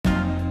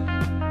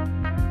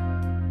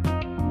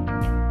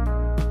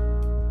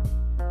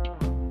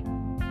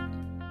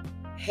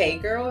Hey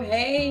girl,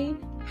 hey,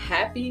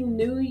 happy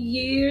new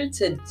year.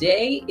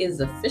 Today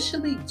is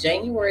officially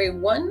January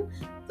 1,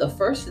 the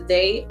first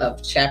day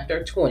of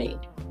chapter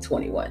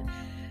 2021.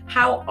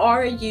 How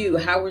are you?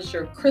 How was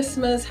your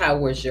Christmas? How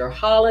was your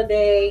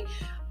holiday?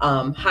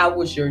 How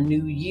was your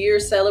New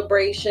Year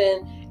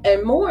celebration?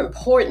 And more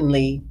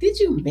importantly, did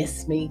you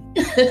miss me?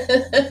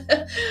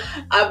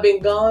 I've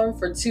been gone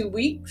for 2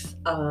 weeks.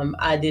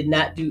 I did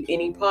not do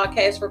any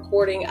podcast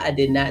recording. I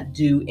did not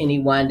do any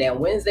Wind Down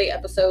Wednesday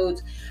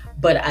episodes,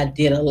 but I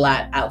did a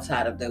lot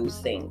outside of those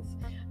things.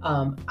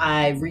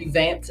 I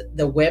revamped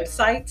the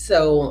website,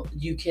 so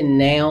you can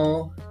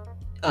now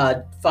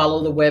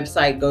follow the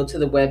website, go to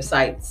the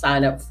website,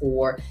 sign up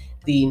for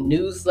the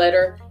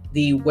newsletter.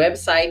 The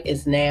website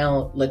is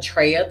now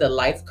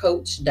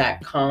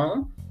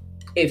latreathelifecoach.com.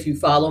 If you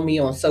follow me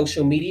on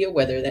social media,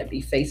 whether that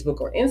be Facebook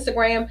or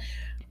Instagram,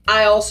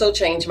 I also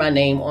changed my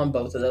name on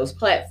both of those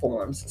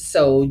platforms.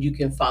 So you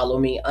can follow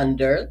me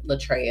under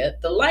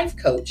Latrea, the Life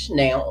Coach,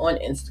 now on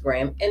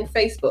Instagram and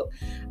Facebook.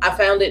 I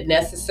found it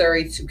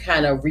necessary to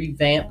kind of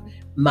revamp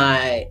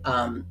my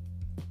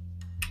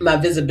my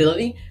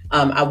visibility.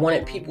 I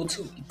wanted people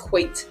to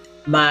equate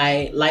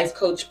my life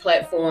coach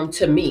platform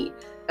to me.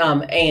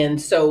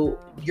 And so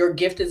your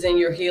gift is in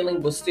your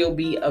healing will still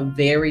be a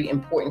very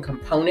important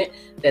component.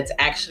 That's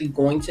actually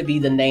going to be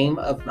the name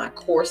of my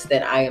course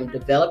that I am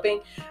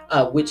developing,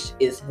 which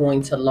is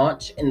going to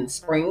launch in the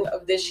spring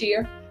of this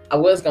year. I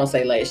was going to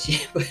say last year,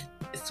 but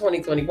it's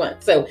 2021.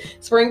 So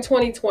spring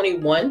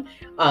 2021,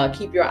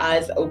 keep your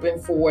eyes open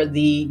for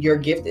the Your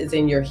Gift is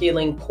in Your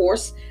Healing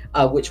course,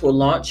 which will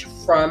launch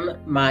from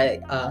my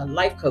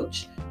life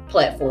coach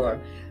platform.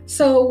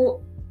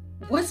 So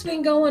what's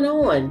been going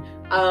on?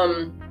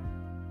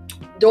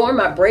 During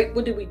my break,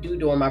 what did we do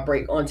during my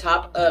break? On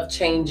top of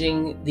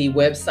changing the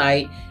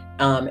website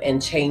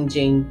and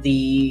changing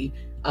the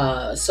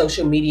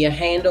social media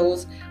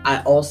handles,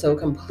 I also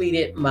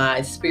completed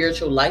my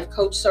spiritual life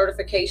coach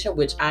certification,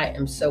 which I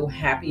am so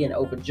happy and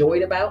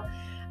overjoyed about.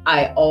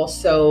 I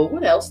also,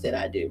 what else did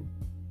I do?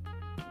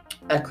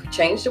 I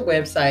changed the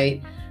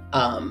website.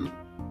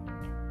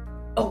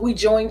 We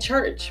joined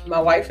church. My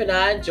wife and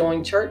I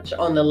joined church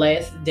on the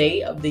last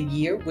day of the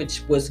year,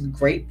 which was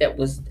great. That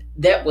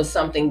was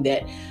something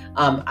that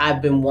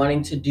I've been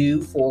wanting to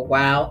do for a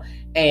while,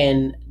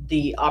 and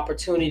the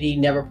opportunity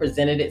never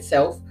presented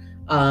itself.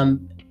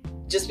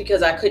 Just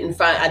because I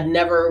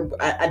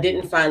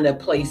didn't find a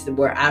place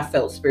where I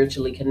felt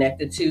spiritually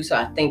connected to. So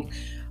I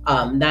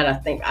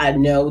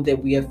know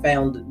that we have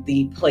found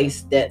the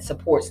place that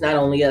supports not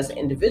only us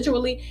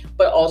individually,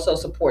 but also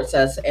supports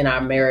us in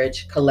our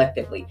marriage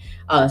collectively.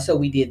 So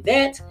we did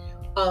that.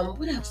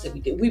 What else did we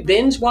do? We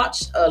binge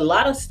watched a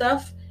lot of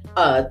stuff.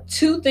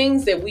 Two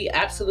things that we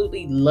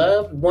absolutely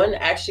loved. One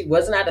actually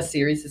was not a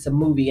series, it's a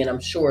movie, and I'm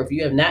sure if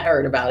you have not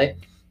heard about it,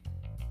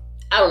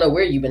 I don't know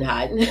where you've been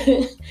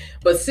hiding,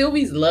 but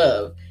Sylvie's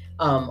Love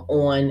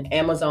on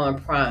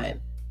Amazon Prime.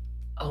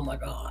 Oh my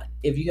God.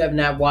 If you have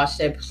not watched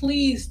that,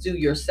 please do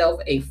yourself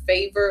a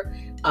favor.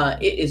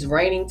 It is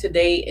raining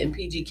today in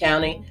PG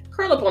County.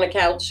 Curl up on the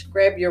couch,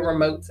 grab your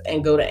remotes,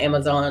 and go to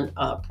Amazon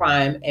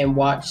Prime and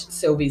watch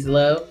Sylvie's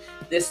Love.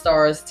 This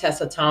stars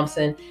Tessa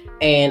Thompson,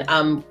 and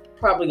I'm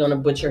probably going to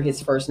butcher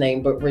his first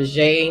name, but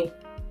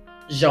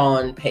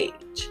Regé-Jean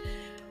Page.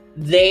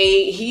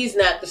 He's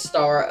not the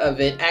star of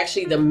it.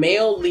 Actually, the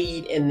male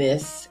lead in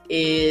this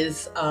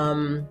is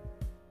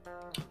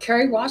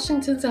Kerry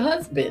Washington's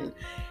husband.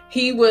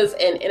 He was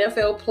an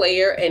NFL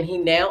player, and he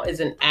now is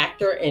an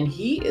actor, and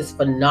he is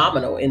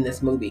phenomenal in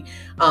this movie.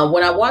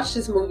 When I watched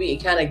this movie,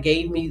 it kind of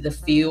gave me the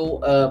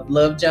feel of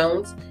Love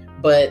Jones,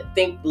 but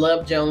think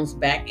Love Jones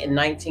back in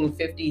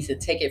 1950s and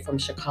take it from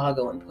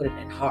Chicago and put it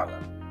in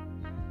Harlem.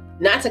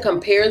 Not to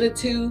compare the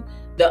two,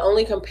 the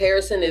only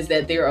comparison is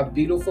that they're a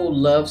beautiful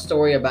love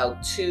story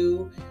about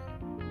two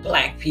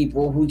Black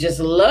people who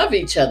just love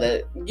each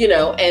other,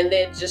 and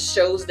that just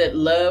shows that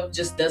love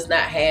just does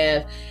not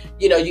have,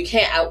 you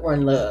can't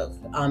outrun love.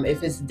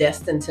 If it's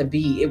destined to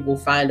be, it will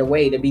find a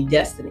way to be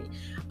destiny.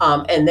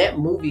 And that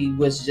movie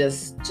was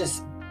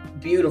just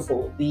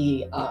beautiful.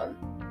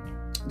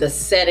 The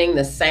setting,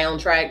 the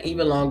soundtrack,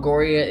 Eva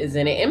Longoria is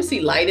in it. MC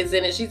Lyte is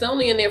in it. She's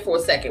only in there for a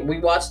second. We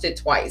watched it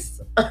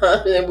twice.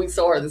 And we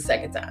saw her the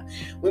second time.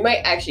 We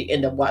might actually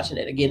end up watching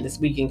it again this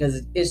weekend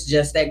because it's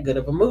just that good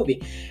of a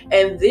movie.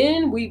 And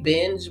then we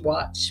binge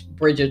watch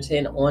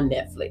Bridgerton on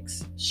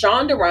Netflix.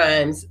 Shonda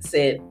Rhimes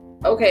said,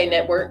 okay,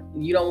 network,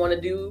 you don't want to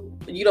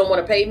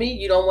pay me?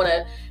 You don't want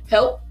to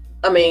help?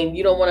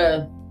 You don't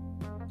want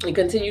to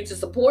continue to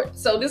support?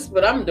 So this is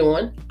what I'm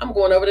doing. I'm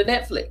going over to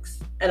Netflix.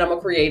 And I'm going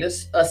to create a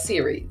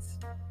series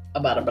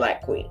about a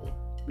Black queen.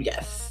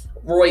 Yes,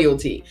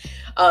 royalty.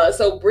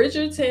 So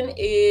Bridgerton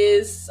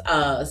is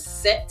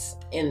set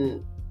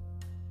in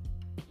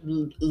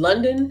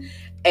London,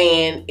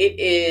 and it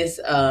is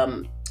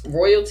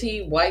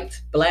royalty,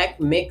 white, Black,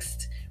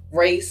 mixed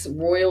race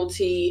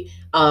royalty.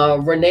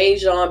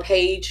 Regé-Jean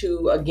Page,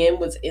 who again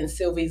was in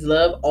Sylvie's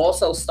Love,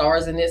 also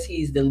stars in this.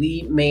 He's the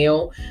lead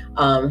male.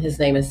 His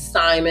name is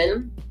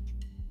Simon.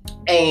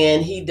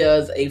 and he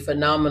does a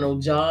phenomenal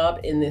job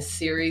in this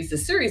series. The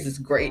series is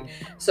great.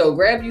 So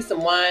grab you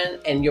some wine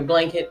and your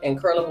blanket and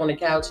curl up on the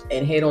couch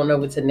and head on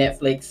over to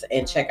Netflix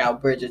and check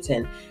out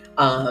Bridgerton.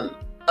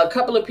 A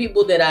couple of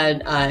people that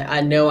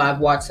I know, I've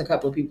watched a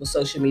couple of people's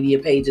social media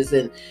pages,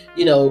 and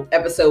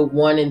episode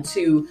 1 and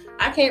 2,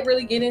 I can't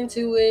really get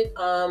into it.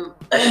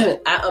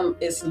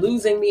 It's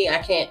losing me. I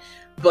can't,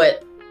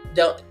 but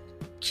don't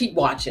keep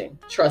watching.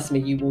 Trust me,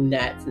 you will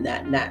not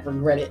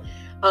regret it.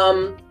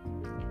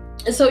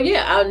 And so,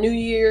 yeah, our new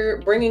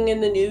year, bringing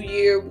in the new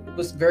year,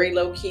 was very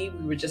low key.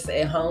 We were just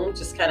at home,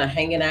 just kind of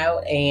hanging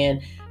out.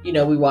 And,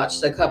 we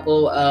watched a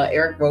couple.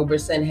 Eric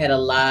Roberson and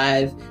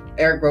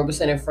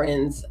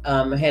Friends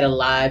had a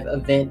live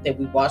event that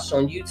we watched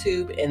on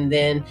YouTube. And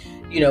then,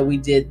 we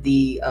did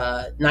the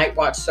night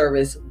watch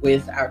service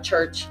with our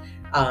church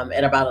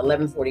at about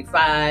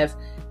 11:45.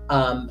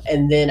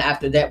 And then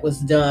after that was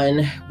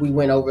done, we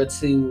went over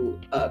to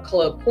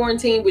Club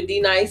Quarantine with D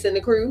Nice and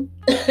the crew.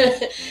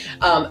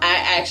 I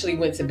actually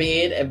went to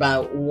bed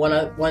about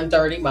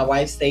 1:30. My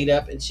wife stayed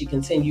up and she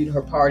continued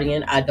her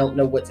partying. I don't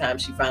know what time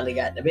she finally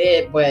got to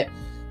bed, but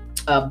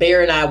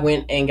Bear and I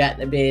went and got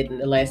into bed,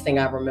 and the last thing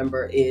I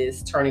remember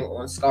is turning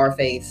on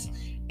Scarface,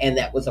 and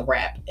that was a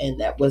wrap. And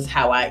that was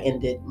how I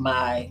ended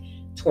my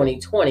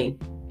 2020.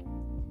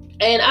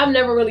 And I've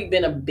never really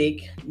been a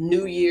big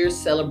New Year's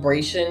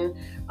celebration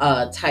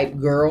type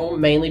girl,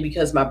 mainly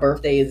because my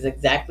birthday is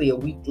exactly a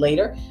week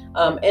later.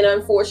 And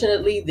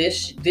unfortunately,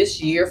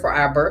 this year for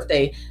our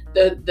birthday,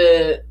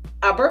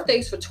 our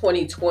birthdays for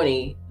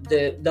 2020,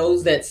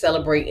 those that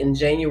celebrate in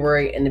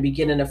January and the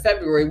beginning of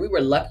February, we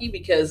were lucky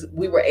because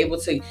we were able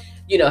to,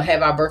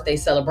 have our birthday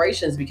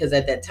celebrations, because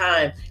at that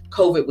time,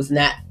 COVID was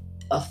not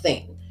a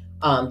thing.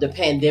 The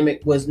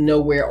pandemic was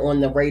nowhere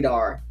on the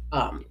radar.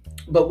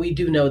 But we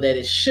do know that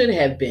it should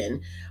have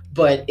been,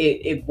 but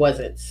it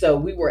wasn't. So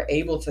we were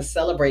able to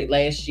celebrate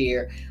last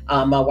year.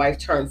 My wife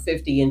turned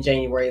 50 in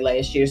January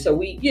last year. So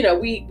we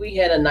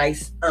had a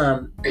nice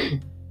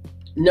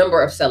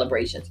number of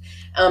celebrations.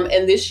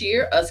 And this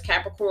year, us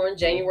Capricorn,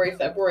 January,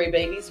 February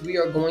babies, we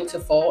are going to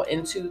fall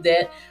into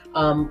that,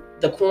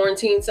 the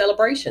quarantine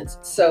celebrations.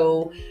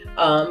 So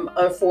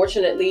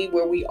unfortunately,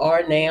 where we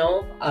are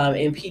now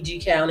in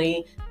PG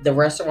County, the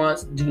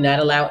restaurants do not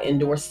allow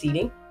indoor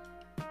seating.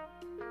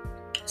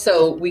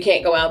 So we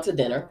can't go out to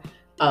dinner.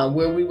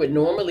 Where we would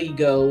normally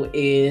go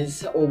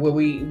or where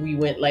we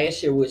went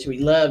last year, which we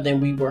loved,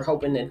 and we were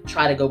hoping to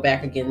try to go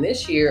back again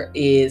this year,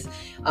 is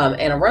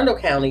Anne Arundel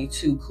County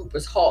to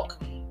Cooper's Hawk,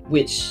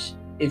 which,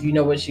 if you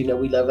know us, we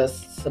love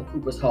us some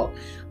Cooper's Hawk.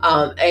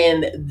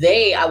 And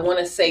I want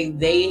to say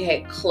they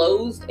had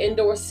closed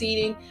indoor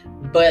seating,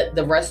 but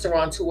the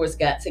restaurateurs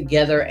got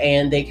together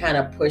and they kind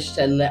of pushed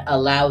to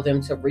allow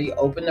them to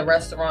reopen the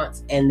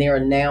restaurants. And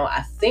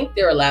I think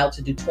they're allowed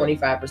to do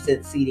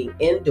 25% seating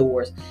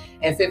indoors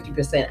and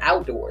 50%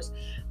 outdoors.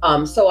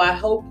 So I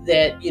hope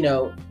that,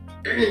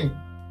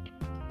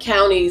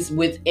 counties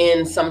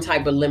within some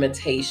type of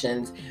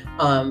limitations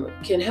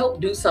can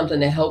help do something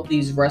to help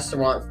these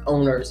restaurant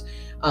owners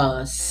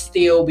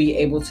still be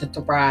able to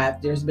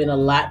thrive. There's been a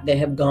lot that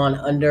have gone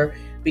under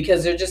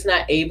because they're just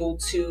not able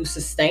to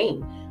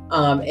sustain.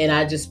 And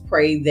I just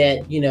pray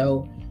that,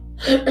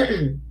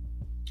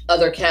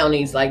 other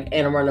counties like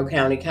Anne Arundel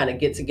County kind of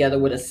get together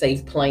with a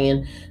safe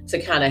plan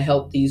to kind of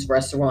help these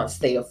restaurants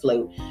stay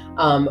afloat.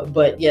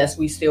 But yes,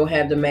 we still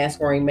have the mask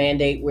wearing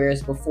mandate,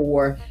 whereas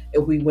before,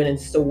 if we went in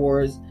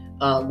stores,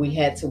 we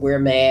had to wear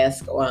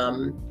masks.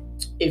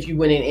 If you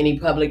went in any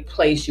public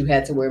place, you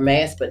had to wear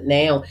masks. But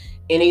now,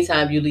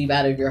 anytime you leave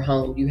out of your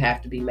home, you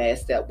have to be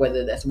masked up,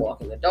 whether that's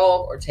walking the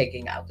dog or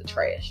taking out the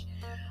trash.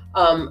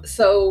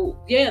 So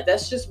yeah,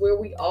 that's just where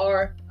we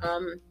are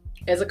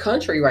as a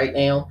country right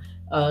now.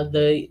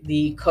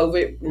 The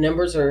COVID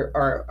numbers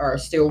are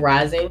still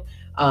rising.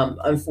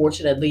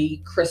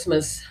 Unfortunately,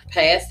 Christmas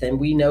passed, and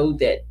we know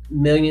that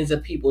millions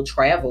of people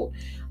traveled.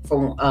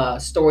 From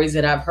stories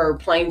that I've heard,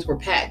 planes were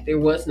packed. There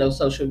was no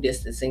social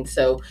distancing.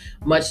 So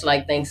much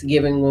like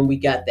Thanksgiving, when we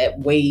got that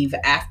wave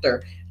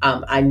after,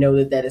 I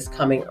know that is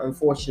coming,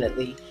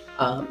 unfortunately,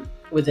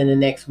 within the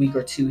next week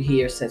or two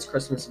here, since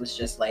Christmas was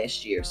just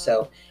last year.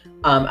 So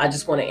I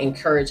just want to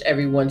encourage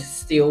everyone to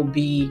still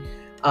be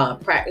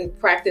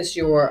practice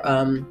your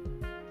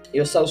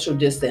social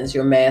distance,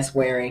 your mask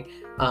wearing,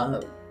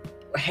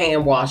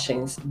 hand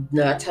washings,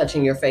 not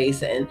touching your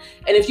face. And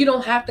if you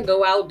don't have to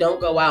go out,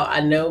 don't go out. I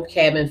know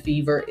cabin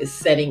fever is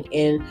setting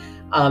in.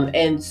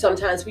 And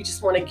sometimes we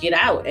just want to get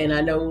out. And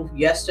I know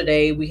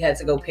yesterday we had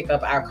to go pick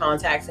up our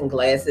contacts and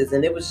glasses,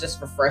 and it was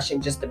just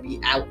refreshing just to be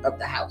out of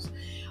the house.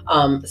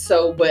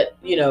 But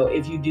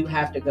if you do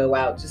have to go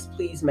out, just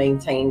please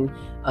maintain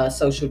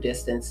social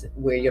distance,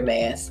 wear your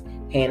mask,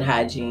 hand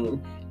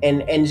hygiene,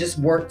 and just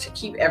work to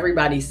keep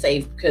everybody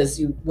safe.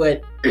 Because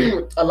what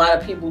a lot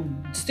of people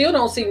still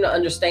don't seem to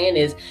understand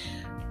is,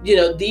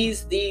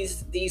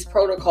 these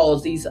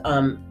protocols,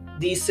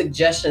 these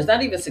suggestions,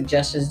 not even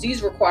suggestions,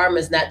 these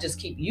requirements not just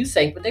keep you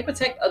safe, but they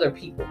protect other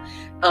people.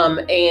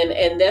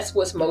 And that's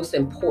what's most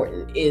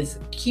important, is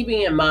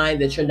keeping in mind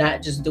that you're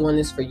not just doing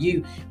this for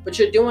you, but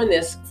you're doing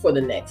this for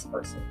the next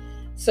person.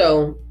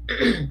 So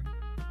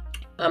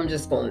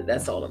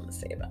that's all I'm going to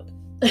say about it.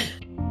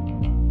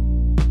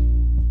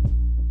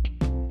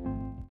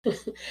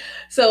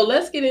 So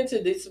let's get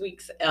into this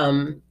week's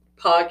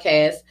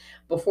podcast.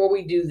 Before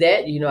we do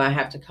that, I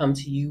have to come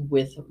to you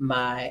with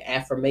my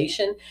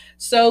affirmation.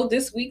 So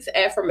this week's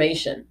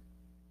affirmation,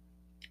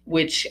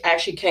 which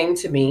actually came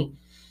to me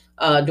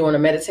during a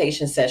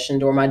meditation session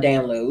during my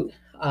download,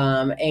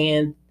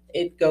 and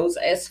it goes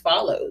as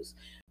follows.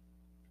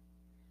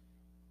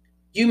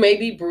 You may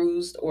be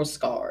bruised or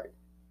scarred,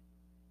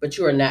 but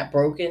you are not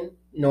broken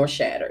nor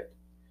shattered.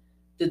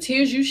 The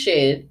tears you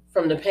shed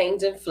from the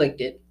pains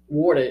inflicted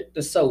watered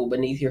the soul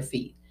beneath your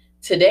feet.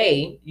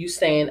 Today, you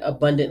stand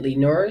abundantly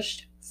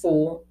nourished,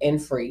 full,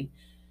 and free.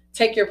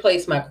 Take your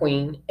place, my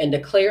queen, and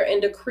declare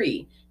and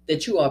decree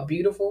that you are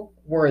beautiful,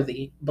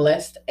 worthy,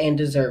 blessed, and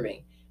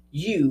deserving.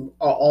 You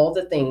are all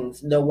the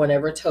things no one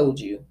ever told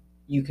you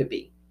you could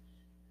be.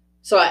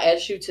 So I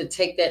ask you to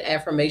take that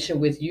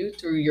affirmation with you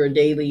through your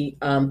daily,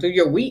 through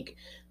your week,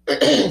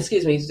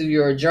 excuse me, through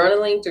your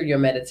journaling, through your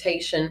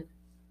meditation.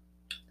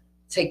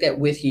 Take that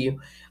with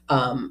you.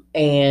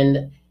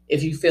 And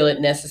if you feel it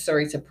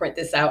necessary to print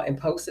this out and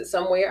post it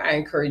somewhere, I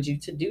encourage you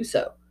to do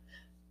so.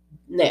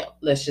 Now,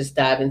 let's just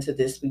dive into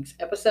this week's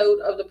episode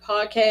of the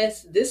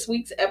podcast. This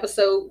week's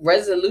episode,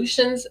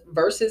 resolutions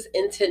versus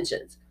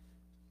intentions.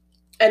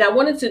 And I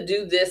wanted to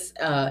do this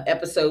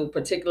episode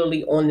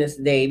particularly on this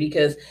day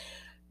because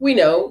we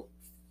know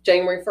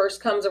January 1st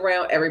comes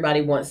around,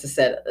 everybody wants to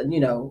set,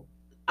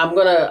 I'm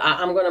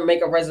gonna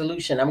make a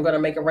resolution. I'm gonna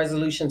make a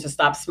resolution to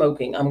stop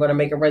smoking. I'm gonna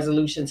make a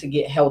resolution to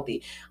get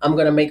healthy. I'm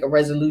gonna make a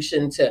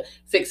resolution to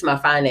fix my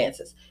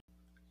finances.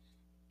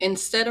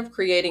 Instead of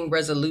creating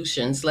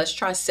resolutions, let's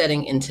try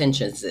setting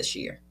intentions this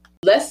year.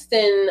 Less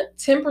than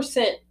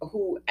 10%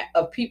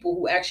 of people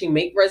who actually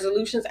make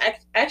resolutions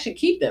actually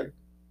keep them.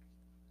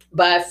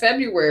 By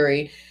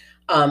February,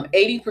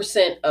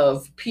 80%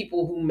 of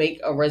people who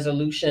make a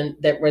resolution,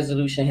 that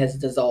resolution has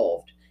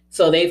dissolved.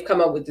 So they've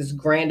come up with this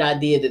grand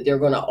idea that they're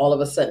going to all of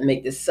a sudden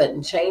make this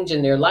sudden change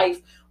in their life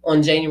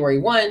on January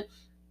 1.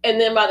 And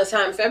then by the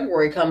time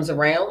February comes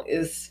around,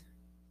 it's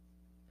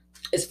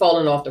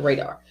falling off the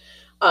radar.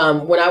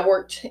 When I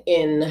worked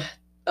in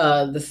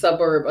a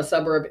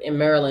suburb in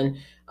Maryland,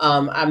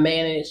 I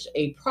managed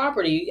a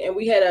property, and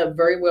we had a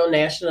very well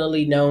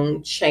nationally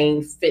known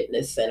chain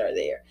fitness center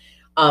there.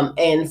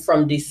 And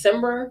from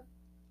December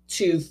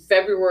to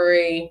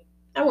February,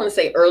 I want to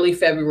say early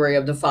February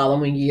of the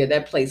following year,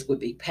 that place would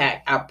be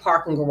packed. Our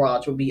parking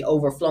garage would be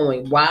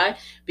overflowing. Why?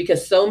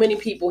 Because so many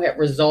people had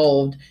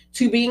resolved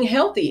to being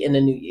healthy in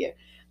the new year,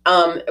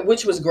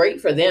 which was great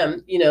for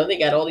them. They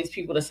got all these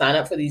people to sign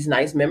up for these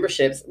nice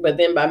memberships. But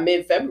then by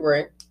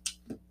mid-February,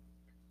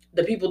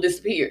 the people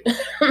disappeared.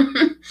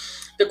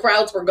 The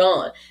crowds were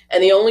gone.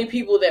 And the only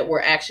people that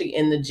were actually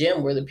in the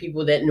gym were the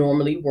people that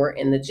normally were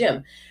in the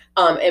gym.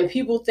 And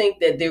people think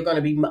that they're going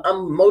to be,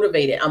 I'm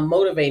motivated, I'm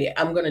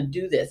going to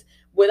do this,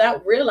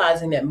 without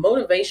realizing that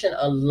motivation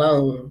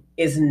alone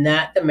is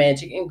not the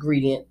magic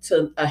ingredient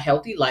to a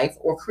healthy life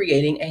or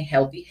creating a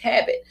healthy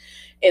habit.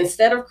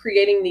 Instead of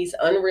creating these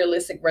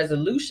unrealistic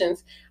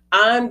resolutions,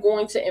 I'm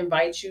going to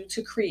invite you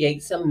to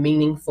create some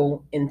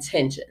meaningful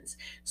intentions.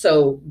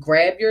 So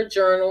grab your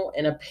journal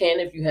and a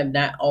pen if you have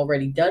not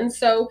already done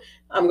so.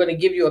 I'm going to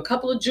give you a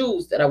couple of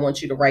jewels that I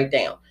want you to write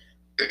down.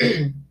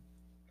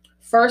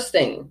 First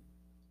thing,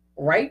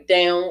 write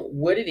down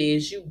what it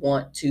is you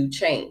want to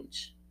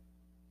change.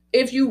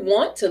 If you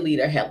want to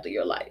lead a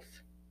healthier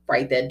life,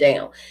 write that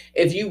down.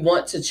 If you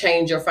want to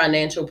change your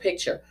financial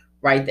picture,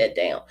 write that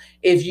down.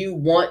 If you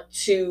want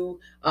to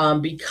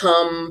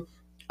become,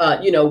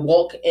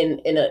 walk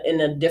in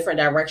a different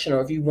direction,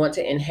 or if you want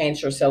to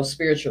enhance yourself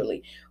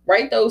spiritually,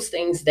 write those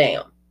things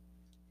down.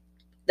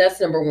 That's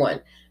number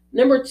one.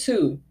 Number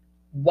two,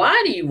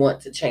 why do you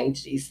want to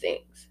change these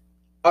things?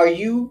 Are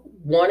you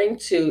working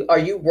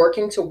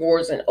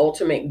towards an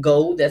ultimate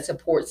goal that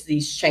supports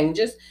these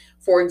changes?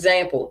 For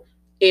example,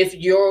 if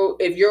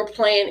your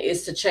plan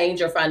is to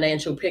change your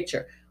financial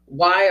picture,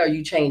 why are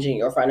you changing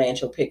your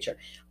financial picture?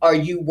 Are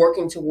you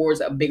working towards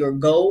a bigger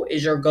goal?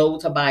 Is your goal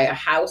to buy a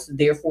house?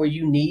 Therefore,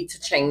 you need to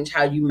change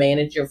how you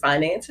manage your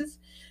finances?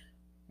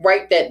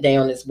 Write that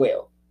down as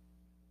well.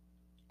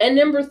 And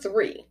number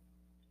three,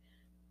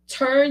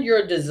 turn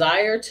your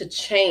desire to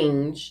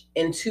change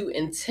into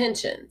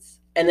intentions.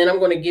 And then I'm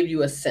going to give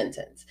you a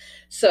sentence.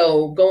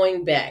 So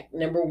going back,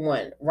 number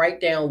one,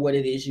 write down what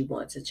it is you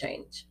want to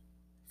change.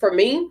 For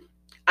me,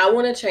 I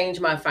want to change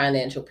my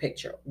financial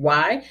picture.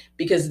 Why?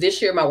 Because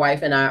this year my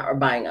wife and I are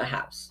buying a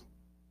house.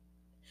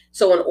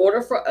 So in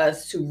order for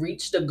us to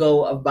reach the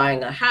goal of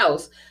buying a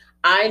house,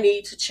 I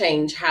need to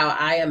change how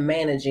I am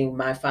managing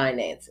my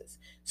finances.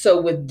 So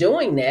with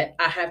doing that,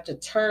 I have to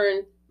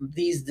turn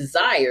these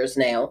desires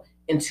now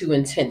into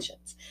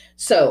intentions.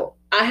 So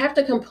I have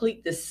to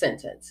complete this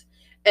sentence.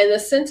 And the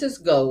sentence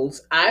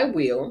goes, I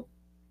will,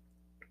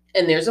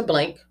 and there's a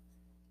blank,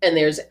 and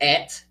there's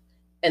at,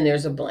 and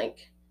there's a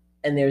blank,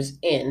 and there's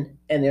in,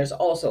 and there's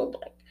also a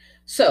blank.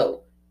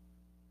 So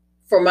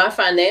for my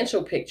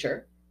financial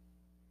picture,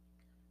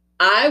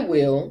 I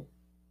will,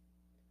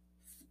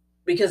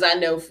 because I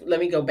know, let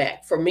me go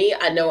back. For me,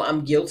 I know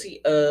I'm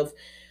guilty of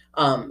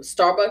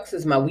Starbucks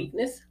is my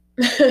weakness.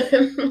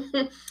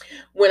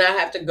 When I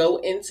have to go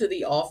into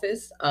the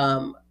office,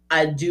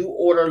 I do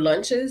order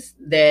lunches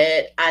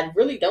that I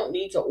really don't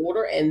need to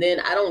order, and then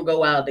I don't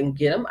go out and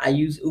get them. I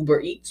use Uber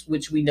Eats,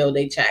 which we know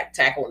they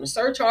tack on the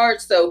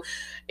surcharge. So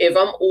if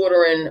I'm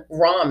ordering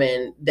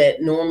ramen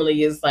that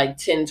normally is like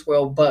 10,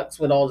 $12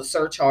 with all the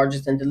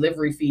surcharges and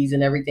delivery fees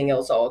and everything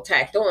else all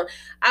tacked on,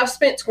 I've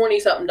spent 20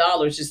 something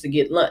dollars just to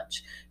get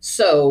lunch.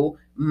 So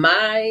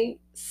my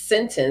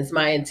sentence,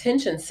 my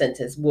intention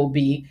sentence will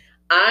be,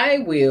 I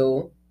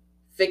will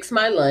fix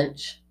my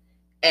lunch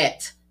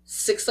at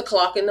 6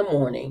 o'clock in the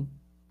morning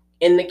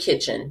in the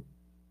kitchen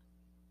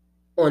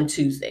on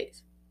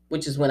Tuesdays,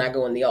 which is when I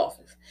go in the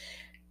office.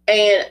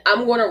 And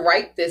I'm going to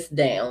write this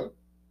down,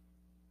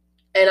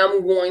 and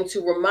I'm going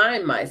to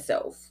remind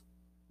myself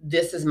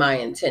this is my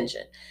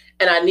intention.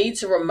 And I need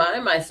to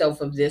remind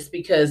myself of this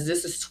because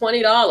this is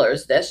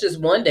 $20. That's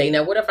just one day.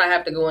 Now, what if I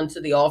have to go into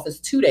the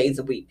office 2 days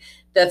a week?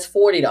 That's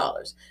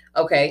 $40.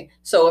 Okay.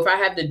 So if I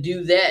have to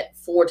do that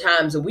 4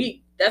 times a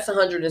week, that's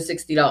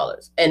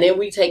 $160. And then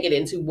we take it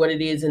into what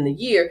it is in the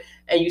year,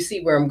 and you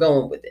see where I'm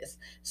going with this.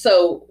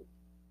 So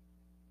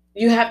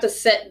you have to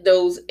set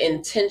those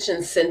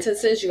intention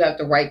sentences. You have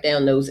to write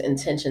down those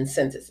intention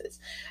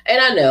sentences.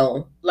 And I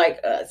know, like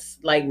us,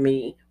 like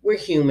me, we're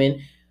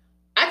human.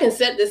 I can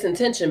set this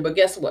intention, but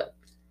guess what?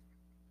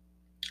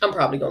 I'm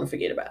probably going to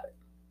forget about it.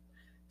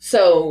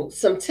 So,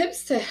 some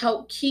tips to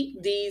help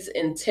keep these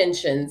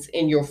intentions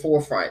in your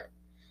forefront.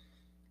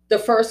 The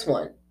first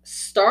one,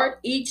 start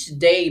each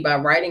day by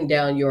writing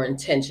down your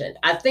intention.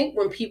 I think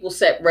when people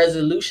set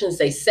resolutions,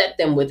 they set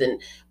them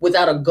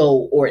without a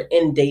goal or an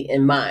end date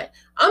in mind.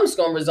 I'm just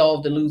going to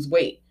resolve to lose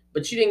weight,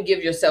 but you didn't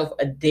give yourself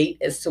a date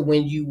as to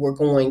when you were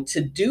going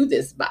to do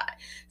this by.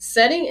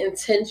 Setting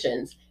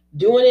intentions,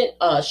 doing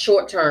it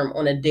short term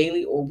on a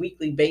daily or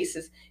weekly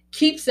basis,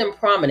 keeps them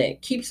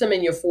prominent, keeps them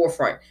in your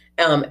forefront,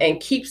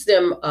 and keeps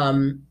them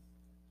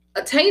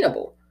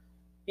attainable.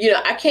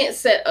 I can't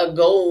set a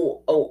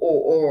goal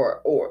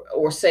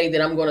or say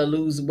that I'm going to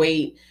lose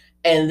weight,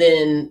 and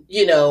then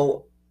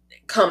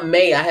come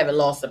May I haven't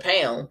lost a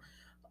pound.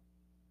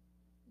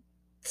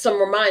 Some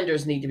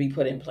reminders need to be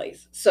put in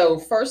place. So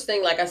first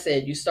thing, like I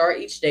said, you start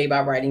each day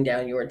by writing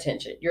down your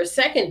intention. Your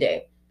second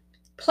day,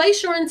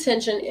 place your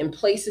intention in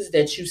places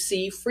that you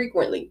see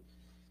frequently.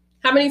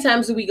 How many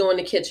times do we go in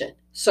the kitchen?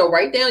 So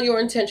write down your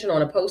intention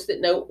on a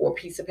Post-it note or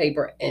piece of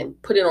paper and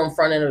put it on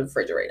front end of the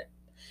refrigerator,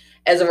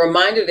 as a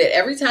reminder that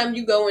every time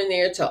you go in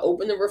there to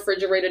open the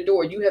refrigerator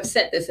door, you have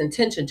set this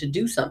intention to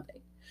do something.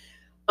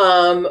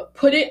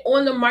 Put it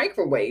on the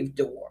microwave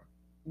door.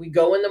 We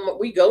go in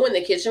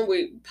the kitchen,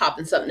 we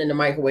popping something in the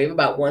microwave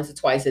about once or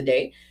twice a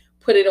day.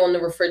 Put it on the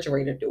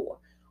refrigerator door.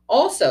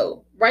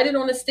 Also, write it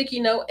on a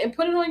sticky note and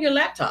put it on your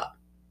laptop.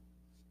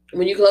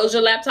 When you close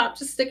your laptop,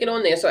 just stick it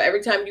on there. So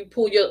every time you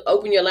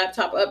open your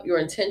laptop up, your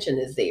intention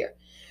is there.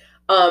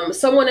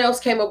 Someone else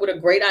came up with a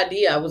great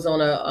idea. I was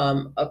on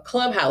a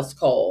Clubhouse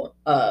call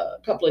a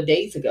couple of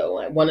days ago,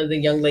 and one of the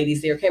young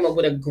ladies there came up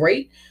with a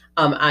great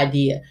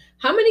idea.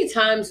 How many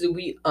times do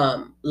we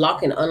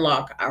lock and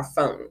unlock our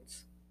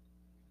phones?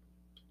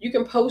 You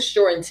can post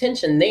your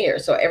intention there.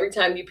 So every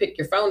time you pick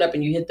your phone up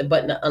and you hit the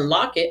button to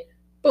unlock it,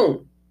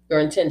 boom, your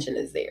intention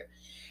is there.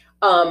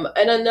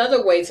 And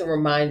another way to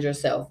remind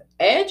yourself,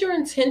 add your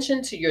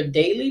intention to your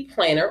daily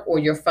planner or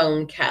your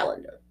phone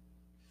calendar.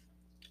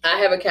 I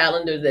have a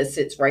calendar that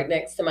sits right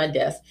next to my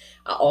desk.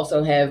 I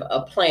also have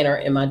a planner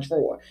in my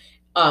drawer.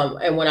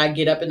 And when I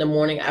get up in the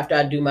morning after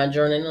I do my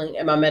journaling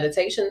and my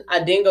meditation,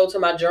 I then go to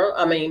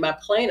my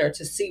planner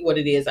to see what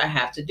it is I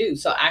have to do.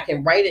 So I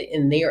can write it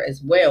in there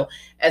as well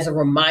as a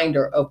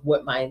reminder of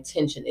what my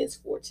intention is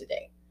for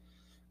today.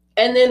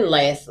 And then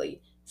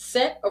lastly,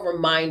 set a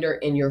reminder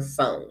in your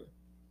phone.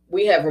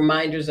 We have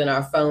reminders in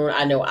our phone.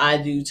 I know I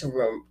do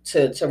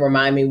to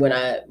remind me when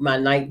my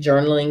night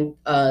journaling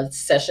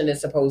session is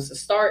supposed to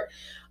start.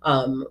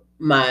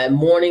 My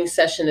morning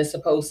session is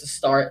supposed to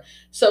start.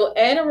 So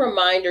add a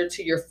reminder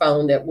to your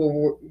phone that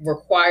will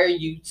require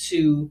you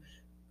to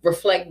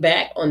reflect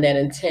back on that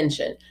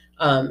intention.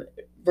 How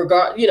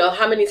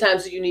many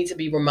times do you need to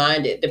be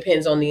reminded?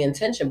 Depends on the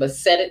intention, but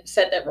set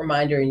that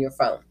reminder in your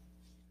phone.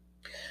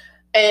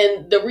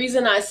 And the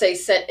reason I say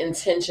set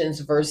intentions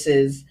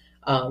versus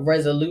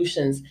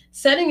resolutions,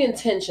 setting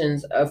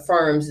intentions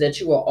affirms that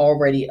you are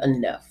already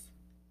enough.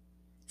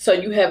 So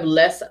you have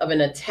less of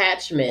an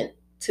attachment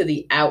to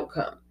the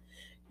outcome.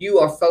 You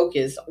are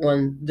focused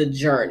on the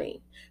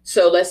journey.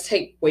 So let's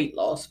take weight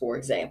loss, for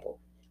example.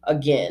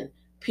 Again,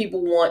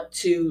 people want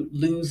to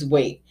lose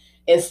weight.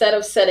 Instead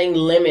of setting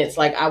limits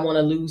like I want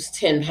to lose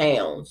 10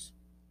 pounds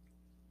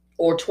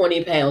or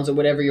 20 pounds or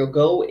whatever your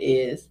goal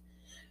is,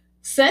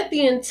 set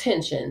the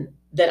intention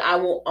that I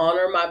will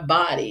honor my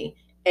body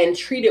and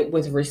treat it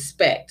with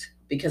respect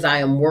because I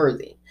am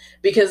worthy.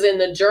 Because in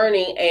the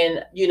journey,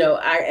 and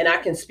I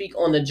can speak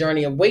on the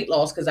journey of weight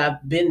loss because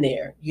I've been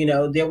there.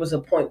 There was a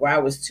point where I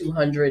was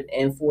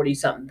 240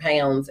 something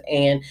pounds,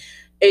 and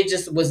it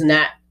just was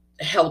not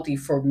healthy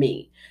for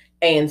me.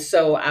 And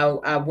so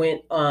I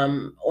went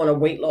on a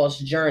weight loss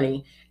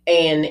journey.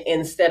 And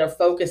instead of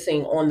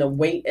focusing on the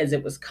weight as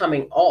it was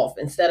coming off,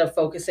 instead of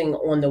focusing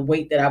on the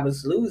weight that I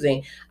was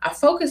losing, I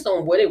focused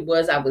on what it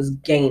was I was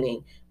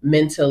gaining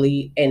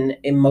mentally and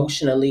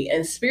emotionally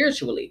and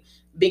spiritually.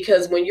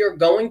 Because when you're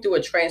going through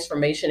a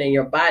transformation in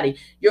your body,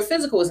 your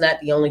physical is not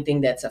the only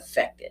thing that's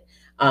affected.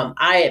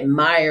 I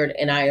admired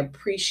and I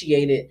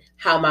appreciated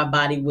how my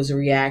body was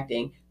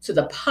reacting to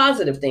the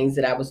positive things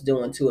that I was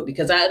doing to it,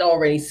 because I had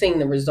already seen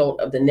the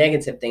result of the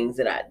negative things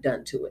that I had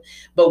done to it.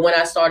 But when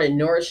I started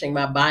nourishing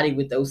my body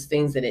with those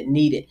things that it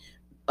needed,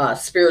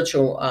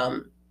 spiritual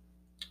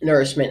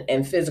nourishment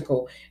and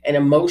physical and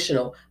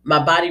emotional,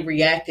 my body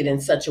reacted in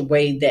such a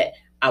way that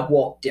I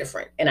walked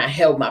different and I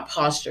held my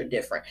posture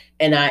different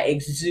and I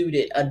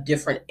exuded a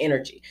different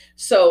energy.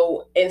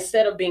 So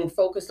instead of being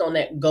focused on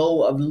that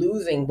goal of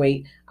losing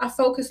weight, I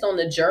focused on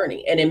the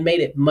journey, and it made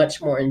it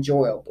much more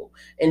enjoyable.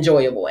 And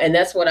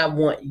that's what I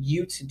want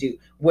you to do.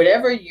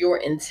 Whatever your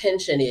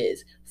intention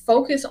is,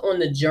 focus on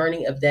the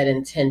journey of that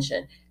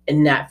intention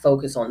and not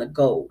focus on the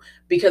goal.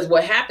 Because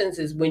what happens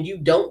is when you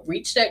don't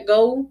reach that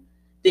goal,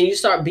 then you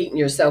start beating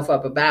yourself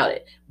up about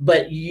it,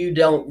 but you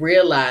don't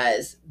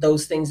realize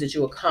those things that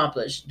you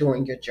accomplished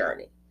during your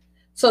journey.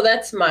 So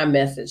that's my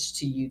message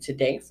to you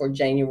today for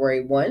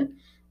January 1.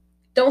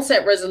 Don't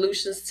set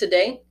resolutions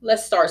today.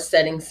 Let's start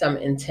setting some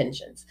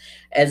intentions.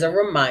 As a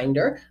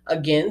reminder,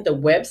 again, the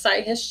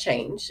website has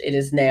changed. It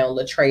is now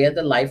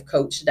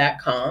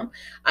LaTreaTheLifeCoach.com.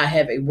 I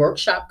have a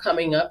workshop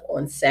coming up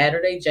on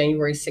Saturday,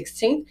 January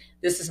 16th.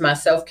 This is my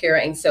Self-Care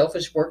Ain't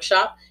Selfish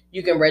workshop.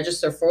 You can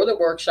register for the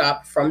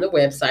workshop from the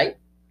website.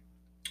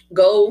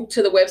 Go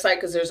to the website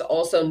because there's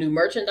also new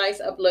merchandise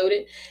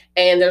uploaded,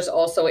 and there's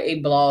also a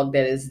blog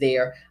that is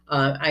there.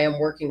 I am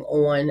working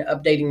on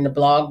updating the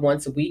blog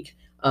once a week,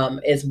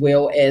 as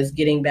well as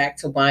getting back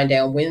to Wind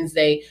Down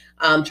Wednesday.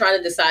 I'm trying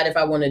to decide if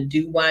I want to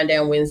do Wind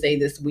Down Wednesday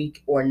this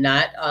week or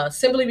not,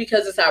 simply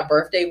because it's our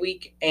birthday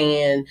week,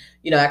 and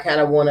I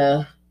kind of want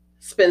to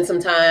spend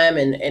some time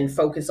and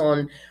focus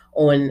on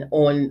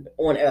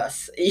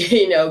us,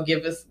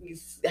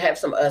 have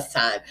some us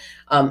time.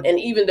 And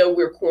even though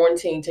we're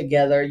quarantined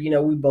together,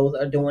 we both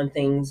are doing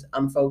things.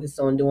 I'm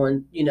focused on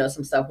doing,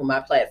 some stuff with my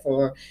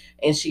platform,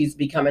 and she's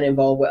becoming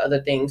involved with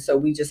other things. So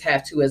we just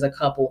have to, as a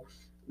couple,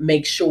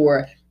 make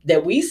sure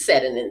that we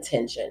set an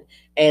intention.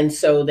 And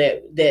so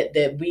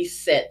that we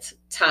set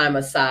time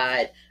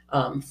aside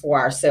for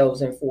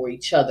ourselves and for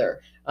each other.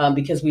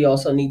 Because we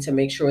also need to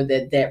make sure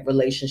that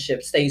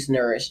relationship stays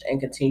nourished and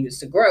continues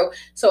to grow.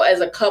 So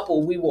as a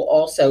couple, we will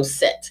also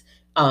set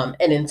an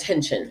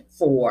intention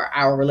for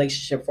our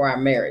relationship, for our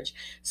marriage.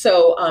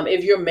 So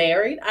if you're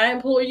married, I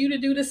implore you to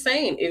do the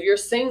same. If you're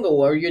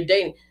single or you're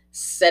dating,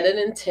 set an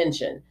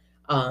intention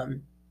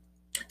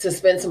to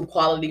spend some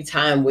quality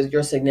time with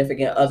your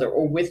significant other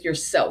or with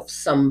yourself,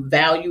 some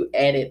value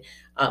added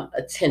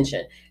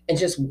attention, and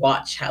just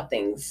watch how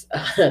things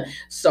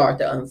start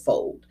to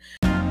unfold.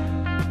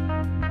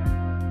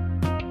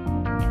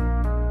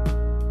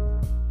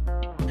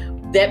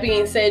 That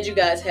being said, you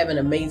guys have an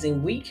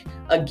amazing week.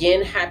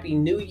 Again, Happy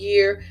New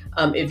Year.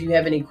 If you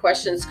have any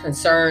questions,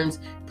 concerns,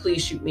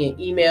 please shoot me an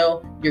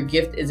email. Your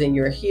gift is in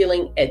your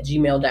healing at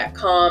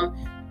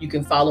gmail.com. You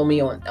can follow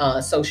me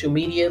on social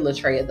media,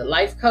 Latreia the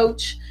Life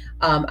Coach.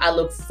 I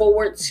look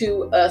forward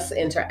to us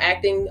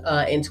interacting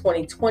in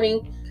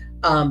 2020.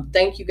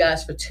 Thank you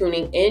guys for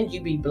tuning in.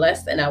 You be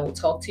blessed, and I will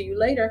talk to you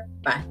later.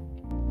 Bye.